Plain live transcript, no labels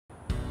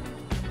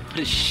What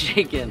is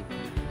shaking?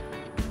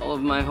 All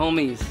of my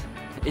homies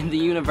in the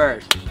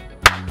universe.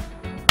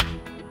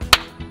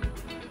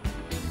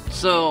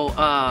 So,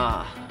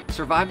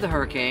 survived the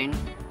hurricane.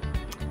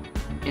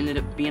 Ended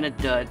up being a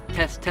dud.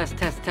 Test.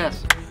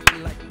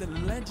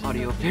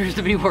 Audio appears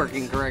to be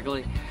working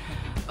correctly.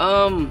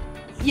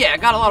 Yeah,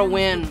 got a lot of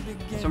wind,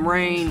 some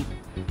rain.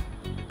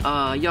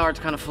 Yards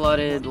kind of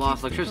flooded,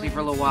 lost electricity for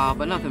a little while,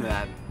 but nothing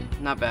bad.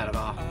 Not bad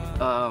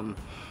at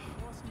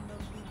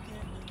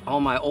all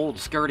my old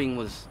skirting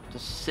was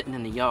just sitting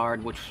in the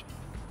yard, which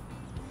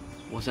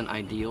wasn't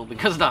ideal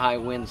because the high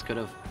winds could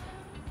have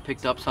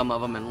picked up some of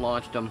them and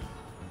launched them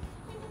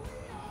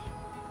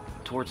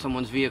towards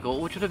someone's vehicle,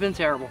 which would have been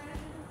terrible.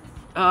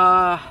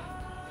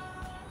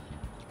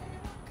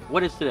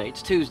 What is today?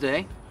 It's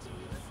Tuesday.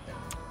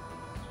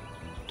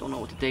 Don't know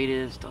what the date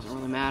is, doesn't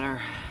really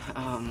matter.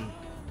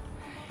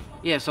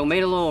 Yeah, so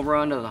made a little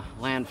run to the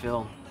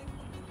landfill,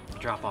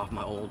 drop off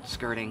my old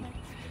skirting.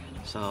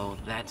 So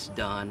that's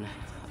done.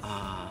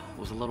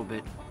 Was a little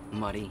bit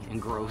muddy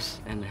and gross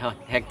and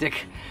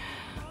hectic.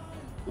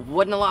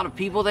 Wasn't a lot of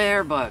people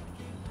there, but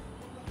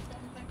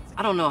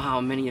I don't know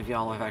how many of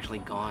y'all have actually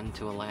gone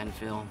to a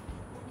landfill.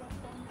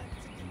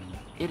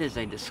 It is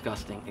a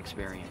disgusting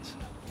experience.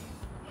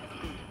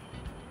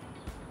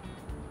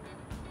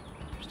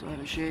 Still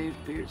haven't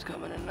shaved, beard's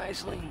coming in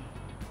nicely.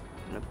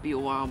 Gonna be a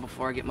while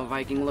before I get my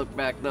Viking look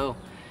back though.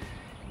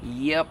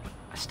 Yep,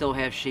 I still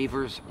have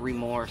shaver's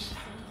remorse.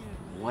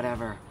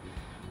 Whatever.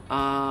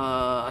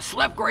 I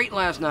slept great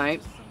last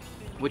night,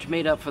 which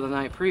made up for the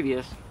night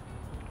previous,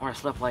 where I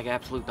slept like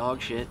absolute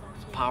dog shit.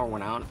 Power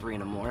went out at 3 in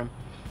the morning.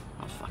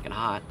 I was fucking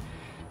hot.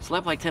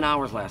 Slept like 10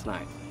 hours last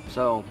night,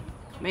 so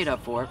made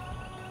up for it.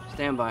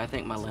 Stand by, I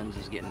think my lens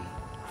is getting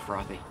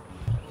frothy.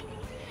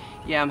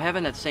 Yeah, I'm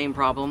having that same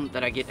problem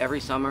that I get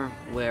every summer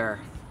where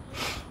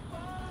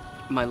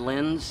my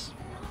lens,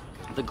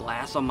 the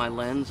glass on my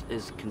lens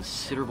is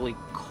considerably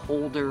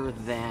colder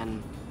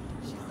than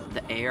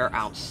the air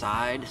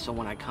outside, so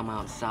when I come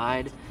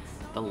outside,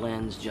 the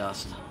lens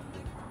just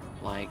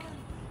like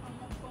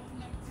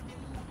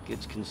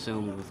gets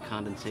consumed with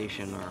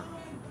condensation or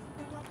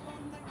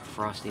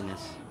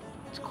frostiness.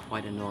 It's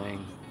quite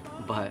annoying,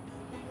 but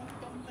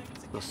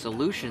the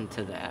solution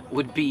to that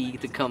would be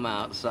to come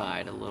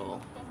outside a little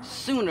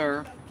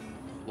sooner,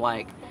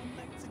 like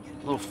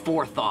a little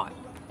forethought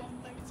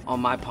on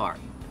my part.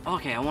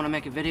 Okay, I want to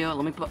make a video,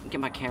 let me get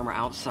my camera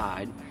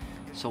outside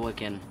so it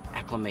can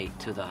acclimate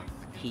to the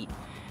heat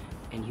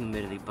and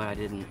humidity, but I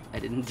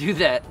didn't do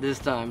that this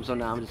time, so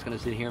now I'm just gonna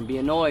sit here and be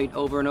annoyed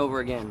over and over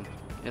again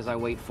as I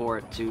wait for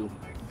it to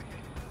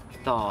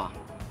thaw.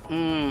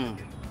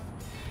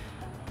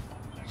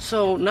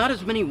 So not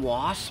as many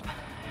wasps.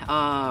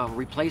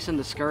 Replacing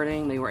the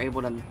skirting, they were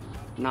able to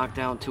knock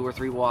down 2 or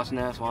 3 wasp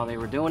nests while they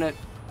were doing it.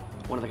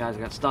 One of the guys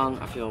got stung.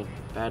 I feel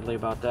badly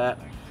about that.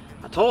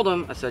 I told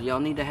him, I said, y'all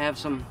need to have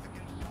some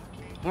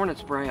hornet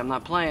spray. I'm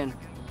not playing.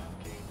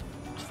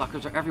 These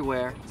fuckers are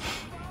everywhere.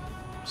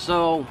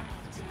 So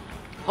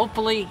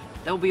hopefully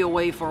they'll be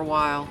away for a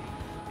while.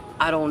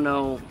 I don't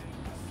know.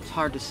 It's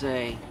hard to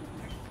say,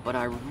 but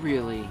I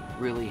really,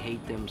 really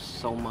hate them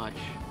so much.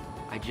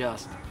 I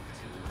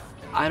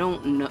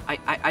don't know.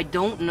 I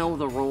don't know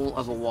the role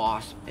of a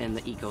wasp in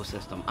the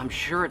ecosystem. I'm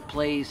sure it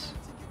plays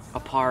a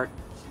part.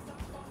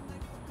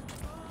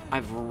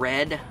 I've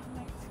read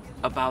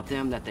about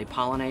them that they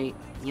pollinate.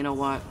 You know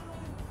what?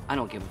 I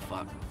don't give a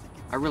fuck.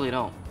 I really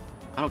don't.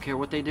 I don't care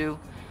what they do.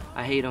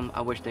 I hate them.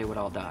 I wish they would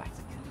all die.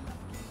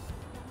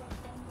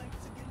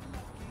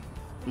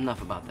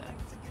 Enough about that.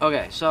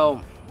 Okay, so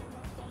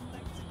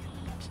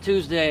it's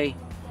Tuesday.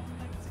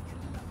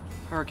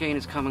 Hurricane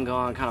is come and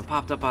gone, kind of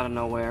popped up out of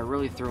nowhere,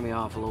 really threw me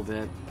off a little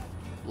bit.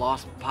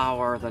 Lost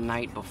power the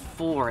night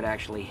before it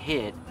actually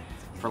hit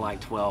for like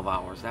 12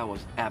 hours. That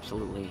was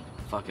absolutely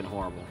fucking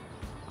horrible.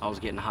 I was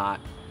getting hot.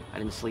 I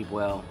didn't sleep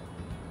well.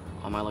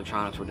 All my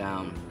electronics were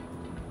down.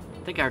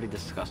 I think I already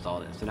discussed all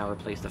this. And I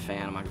replaced the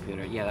fan on my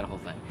computer. Yeah, that whole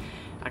thing.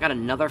 I got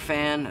another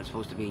fan that's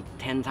supposed to be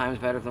 10 times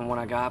better than the one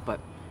I got, but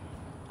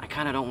I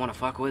kind of don't want to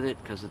fuck with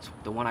it because it's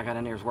the one I got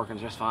in there is working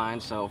just fine.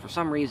 So for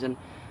some reason,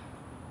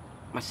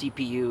 my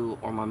CPU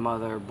or my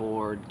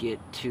motherboard get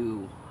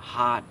too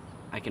hot.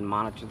 I can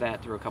monitor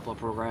that through a couple of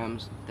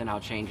programs. Then I'll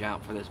change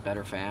out for this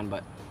better fan.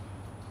 But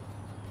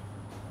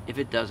if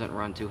it doesn't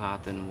run too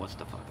hot, then what's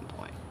the fucking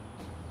point?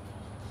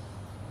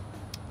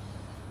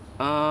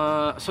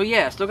 So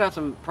yeah, still got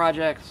some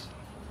projects.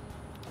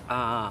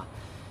 Got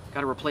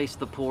to replace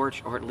the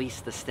porch, or at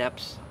least the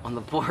steps on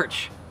the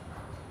porch,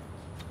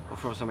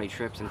 before somebody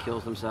trips and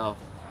kills themselves.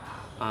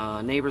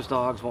 Neighbors'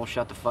 dogs won't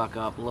shut the fuck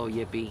up. Little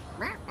yippee.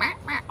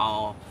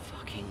 All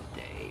fucking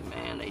day,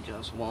 man. They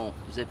just won't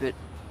zip it.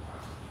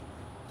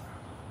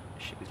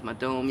 Shaved my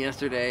dome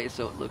yesterday,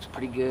 so it looks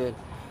pretty good.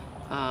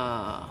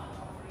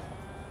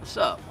 What's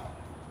up?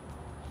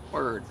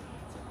 Word.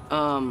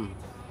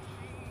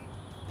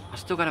 I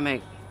still gotta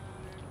make...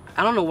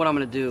 I don't know what I'm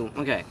gonna do.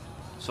 Okay,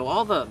 so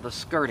all the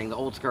skirting, the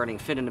old skirting,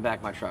 fit in the back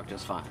of my truck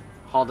just fine.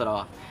 Hauled it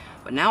off.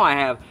 But now I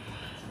have...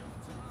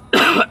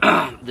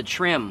 the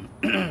trim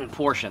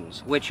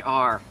portions, which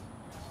are,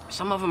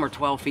 some of them are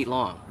 12 feet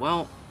long.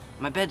 Well,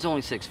 my bed's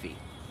only 6 feet.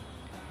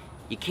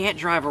 You can't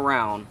drive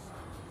around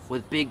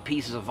with big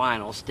pieces of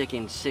vinyl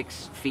sticking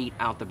 6 feet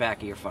out the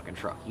back of your fucking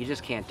truck. You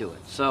just can't do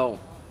it. So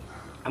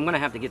I'm gonna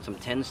have to get some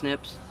 10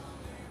 snips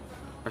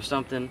or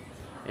something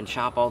and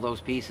chop all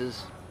those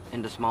pieces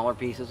into smaller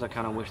pieces. I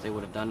kind of wish they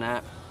would have done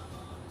that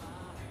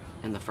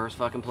in the first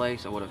fucking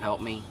place. It would have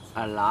helped me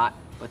a lot,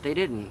 but they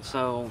didn't.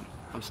 So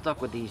I'm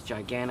stuck with these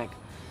gigantic,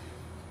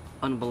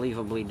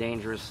 unbelievably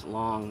dangerous,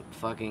 long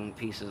fucking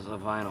pieces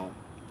of vinyl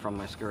from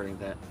my skirting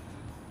that,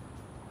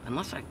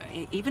 unless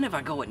even if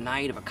I go at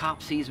night, if a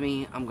cop sees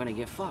me, I'm gonna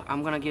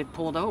get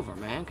pulled over,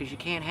 man, because you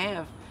can't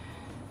have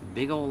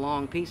big old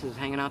long pieces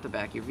hanging out the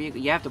back of your vehicle.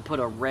 You have to put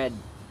a red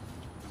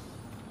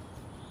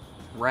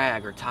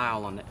rag or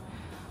towel on the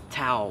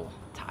towel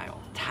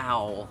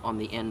on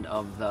the end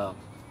of the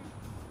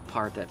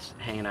part that's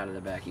hanging out of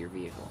the back of your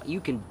vehicle. You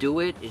can do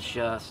it, it's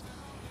just,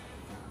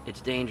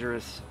 it's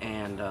dangerous,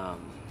 and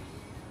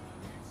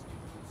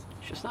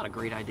it's just not a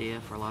great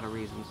idea for a lot of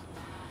reasons.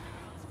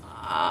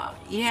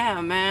 Yeah,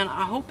 man,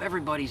 I hope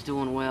everybody's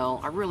doing well.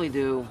 I really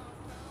do.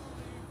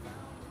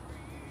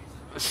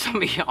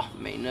 Some of y'all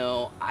may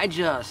know, I'm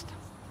just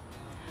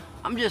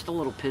a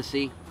little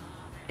pissy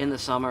in the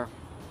summer.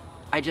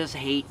 I just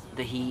hate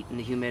the heat and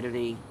the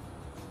humidity.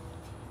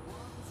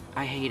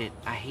 I hate it.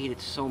 I hate it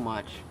so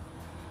much.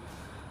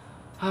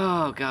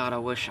 Oh, God, I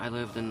wish I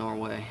lived in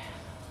Norway.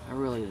 I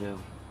really do.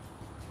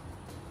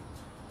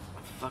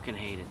 I fucking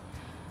hate it.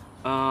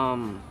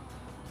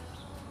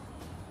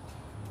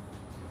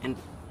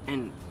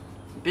 And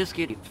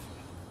Biscuit,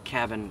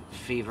 cabin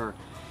fever,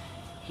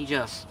 he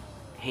just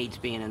hates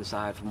being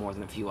inside for more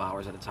than a few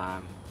hours at a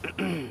time.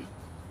 And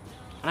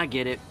I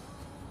get it.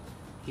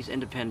 He's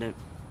independent.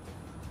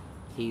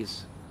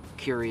 He's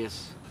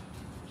curious.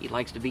 He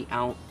likes to be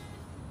out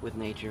with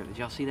nature. Did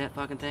y'all see that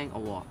fucking thing? A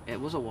wasp. It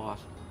was a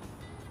wasp.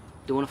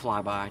 Doing a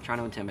flyby, trying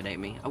to intimidate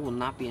me. I will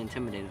not be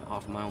intimidated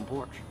off of my own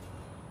porch.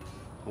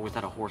 Or was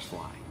that a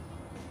horsefly?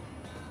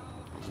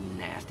 Those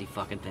nasty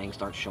fucking things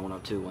start showing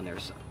up too when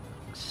there's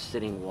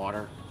sitting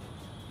water,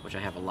 which I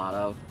have a lot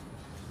of,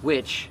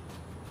 which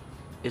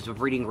is a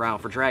breeding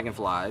ground for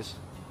dragonflies,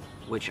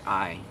 which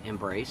I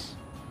embrace.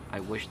 I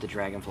wish the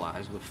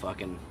dragonflies would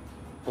fucking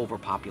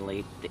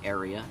overpopulate the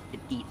area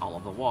and eat all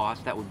of the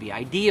wasps. That would be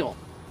ideal.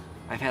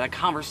 I've had a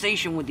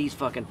conversation with these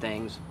fucking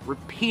things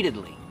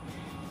repeatedly,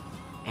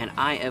 and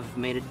I have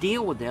made a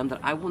deal with them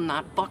that I will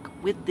not fuck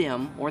with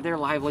them or their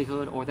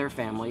livelihood or their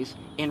families.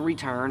 In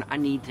return, I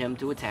need them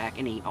to attack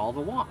and eat all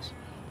the wasps.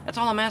 That's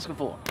all I'm asking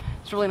for.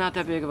 It's really not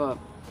that big of a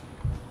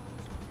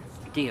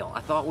deal.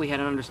 I thought we had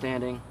an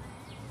understanding.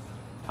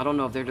 I don't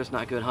know if they're just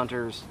not good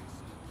hunters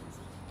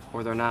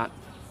or they're not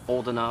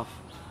old enough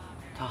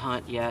to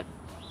hunt yet.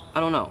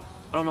 I don't know.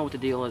 I don't know what the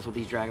deal is with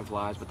these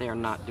dragonflies, but they are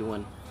not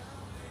doing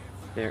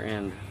their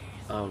end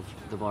of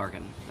the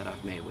bargain that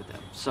I've made with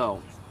them.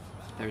 So,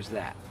 there's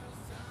that.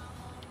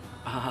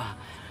 I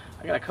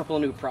got a couple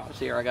of new props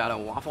here. I got a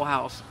Waffle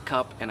House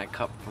cup and a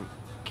cup from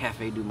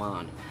Cafe Du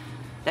Monde.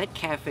 That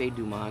Cafe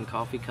Du Monde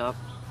coffee cup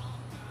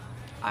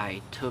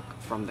I took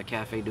from the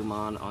Cafe Du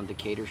Monde on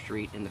Decatur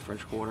Street in the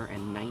French Quarter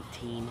in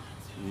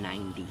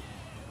 1990.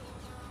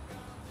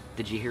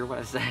 Did you hear what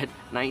I said?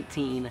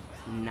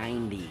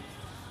 1990.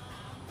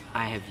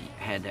 I have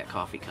had that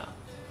coffee cup.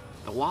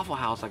 The Waffle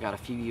House I got a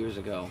few years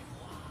ago.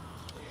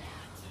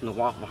 And the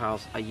Waffle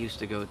House I used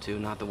to go to,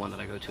 not the one that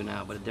I go to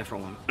now, but a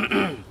different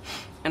one.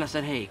 And I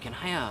said, hey, can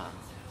I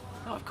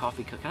have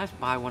coffee cup? Can I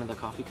buy one of the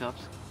coffee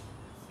cups?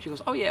 She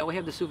goes, oh yeah, we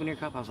have the souvenir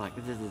cup. I was like,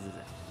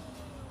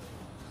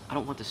 I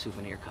don't want the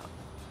souvenir cup.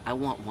 I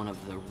want one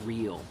of the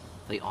real,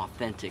 the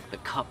authentic, the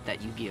cup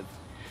that you give.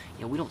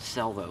 You know, we don't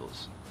sell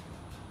those.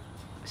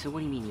 I said, what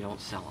do you mean you don't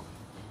sell them?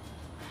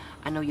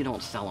 I know you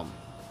don't sell them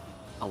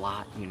a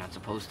lot, and you're not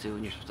supposed to,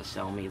 and you're supposed to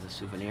sell me the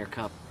souvenir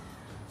cup,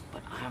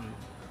 but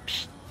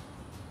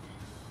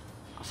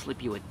I'll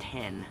slip you a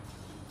 10,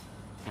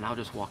 and I'll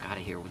just walk out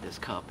of here with this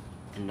cup,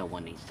 and no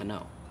one needs to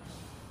know.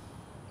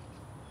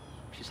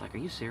 She's like, are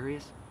you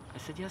serious? I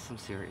said, yes, I'm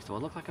serious. Do I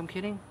look like I'm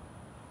kidding?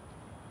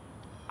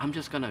 I'm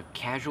just gonna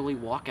casually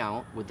walk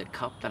out with the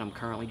cup that I'm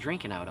currently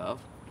drinking out of.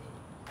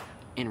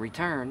 In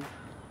return,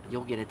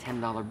 you'll get a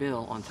 $10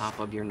 bill on top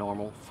of your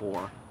normal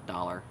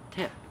 $4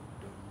 tip.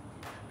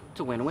 It's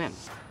a win-win.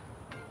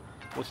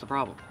 What's the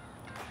problem?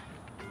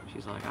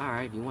 She's like, all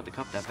right, if you want the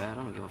cup that bad,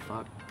 I don't give a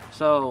fuck.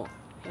 So,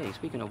 hey,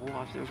 speaking of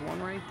wasps, there's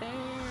one right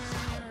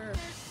there.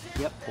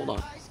 Yep, hold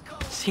on.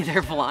 See,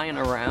 they're flying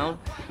around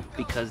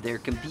because they're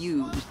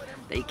confused.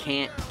 They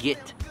can't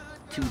get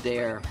to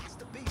their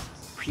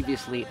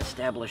previously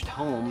established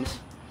homes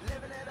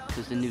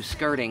because the new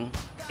skirting,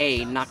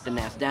 A, knocked the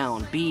nest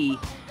down, B,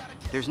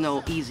 there's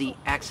no easy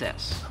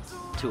access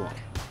to them.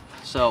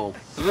 So,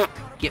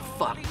 get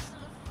fucked,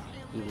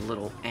 you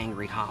little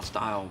angry,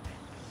 hostile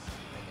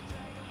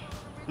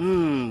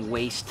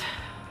waste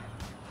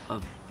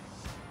of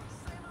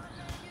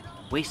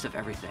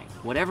everything.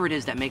 Whatever it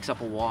is that makes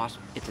up a wasp,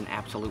 it's an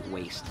absolute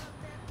waste.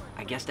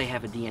 I guess they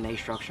have a DNA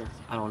structure.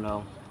 I don't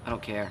know. I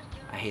don't care.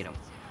 I hate them.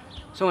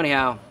 So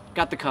anyhow,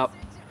 got the cup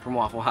from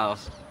Waffle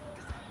House.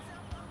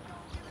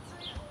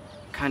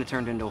 Kind of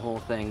turned into a whole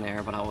thing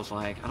there, but I was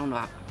like, I don't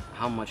know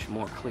how much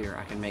more clear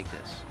I can make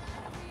this.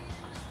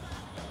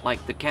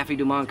 Like the Cafe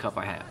Du Monde cup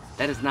I have.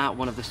 That is not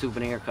one of the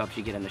souvenir cups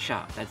you get in the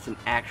shop. That's an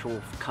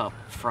actual cup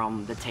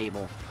from the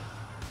table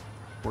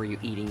where you're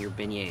eating your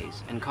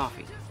beignets and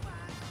coffee.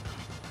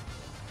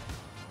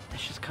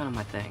 That's just kind of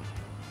my thing.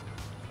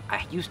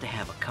 I used to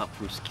have a cup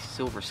from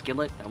Silver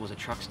Skillet. That was a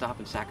truck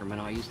stop in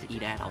Sacramento. I used to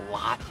eat at a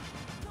lot.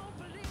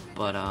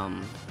 But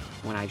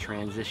when I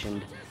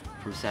transitioned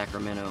from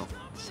Sacramento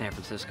to San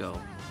Francisco,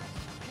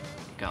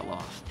 it got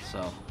lost.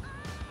 So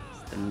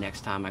the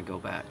next time I go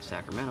back to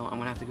Sacramento, I'm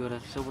gonna have to go to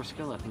Silver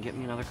Skillet and get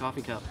me another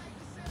coffee cup.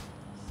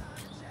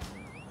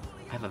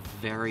 I have a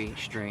very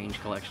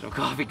strange collection of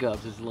coffee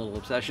cups. It's a little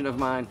obsession of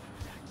mine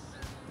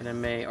that I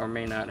may or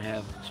may not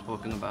have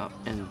spoken about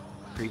in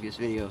previous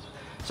videos.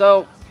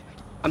 So,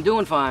 I'm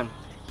doing fine.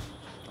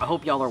 I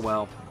hope y'all are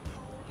well.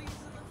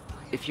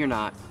 If you're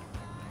not,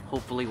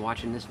 hopefully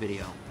watching this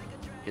video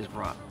is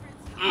brought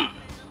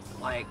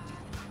like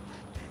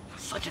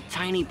such a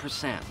tiny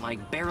percent,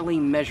 like barely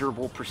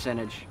measurable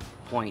percentage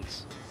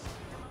points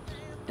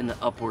in the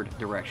upward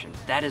direction.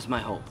 That is my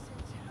hope.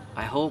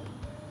 I hope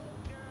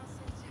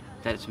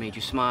that it's made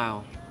you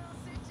smile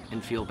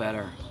and feel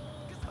better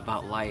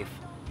about life,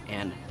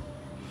 and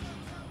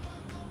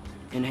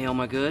inhale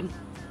my good,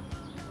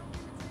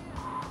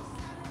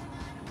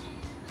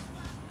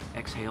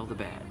 exhale the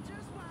bad.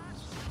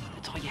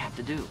 That's all you have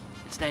to do.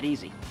 It's that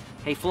easy.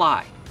 Hey,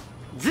 fly.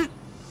 Zzz.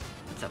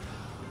 What's up?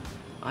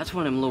 Oh, that's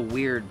one of them little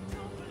weird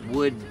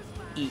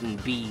wood-eating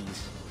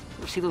bees.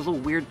 You see those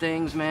little weird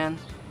things, man?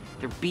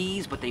 They're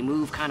bees, but they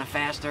move kind of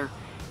faster,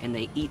 and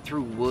they eat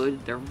through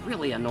wood. They're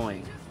really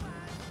annoying.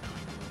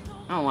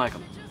 I don't like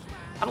them.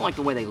 I don't like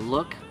the way they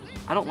look.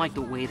 I don't like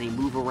the way they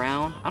move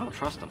around. I don't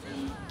trust them.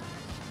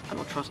 I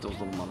don't trust those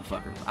little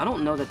motherfuckers. I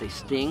don't know that they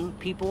sting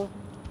people.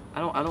 I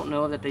don't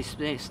know that they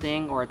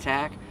sting or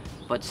attack,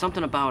 but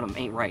something about them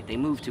ain't right. They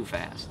move too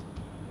fast.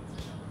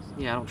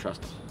 Yeah, I don't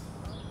trust them.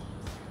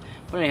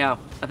 But anyhow,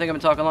 I think I've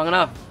been talking long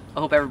enough. I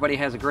hope everybody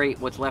has a great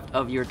what's left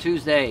of your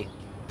Tuesday.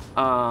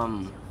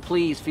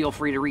 Please feel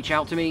free to reach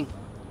out to me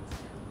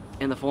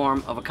in the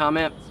form of a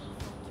comment,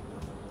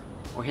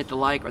 or hit the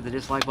like or the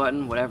dislike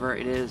button, whatever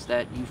it is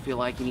that you feel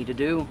like you need to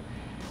do.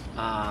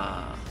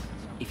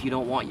 If you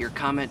don't want your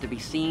comment to be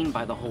seen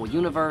by the whole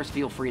universe,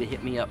 feel free to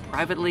hit me up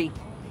privately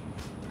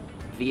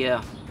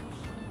via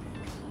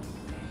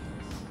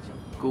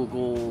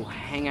Google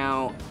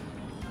Hangout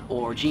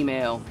or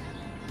Gmail,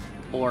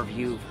 or if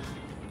you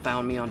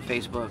found me on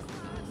Facebook,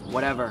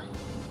 whatever,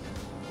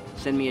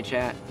 send me a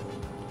chat.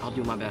 I'll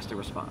do my best to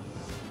respond.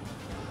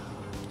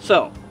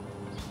 So,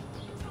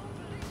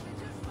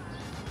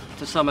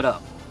 to sum it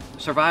up,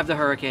 survived the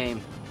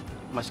hurricane.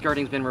 My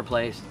skirting's been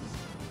replaced.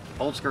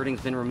 Old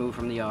skirting's been removed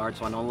from the yard,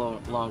 so I no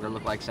longer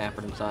look like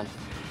Sanford and Son.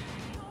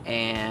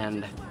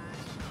 And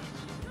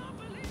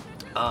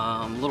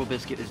Little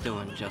Biscuit is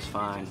doing just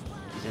fine.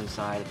 He's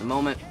inside at the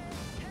moment,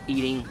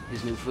 eating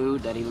his new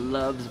food that he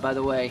loves, by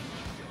the way.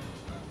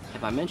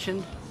 Have I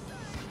mentioned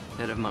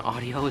that if my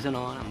audio isn't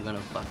on, I'm gonna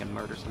fucking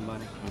murder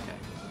somebody? Okay.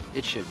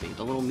 It should be.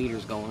 The little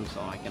meter's going,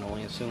 so I can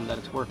only assume that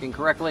it's working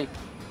correctly.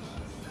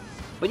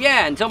 But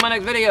yeah, until my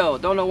next video,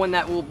 don't know when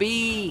that will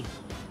be.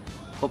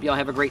 Hope y'all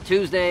have a great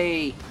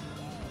Tuesday.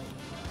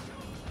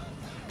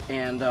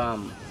 And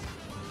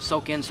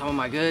soak in some of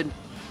my good.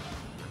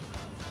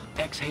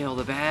 Exhale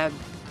the bad.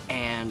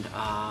 And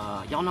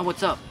y'all know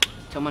what's up.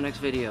 Till my next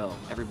video.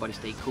 Everybody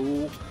stay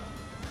cool.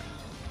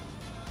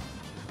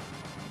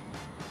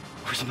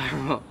 Where's my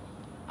remote?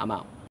 I'm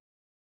out.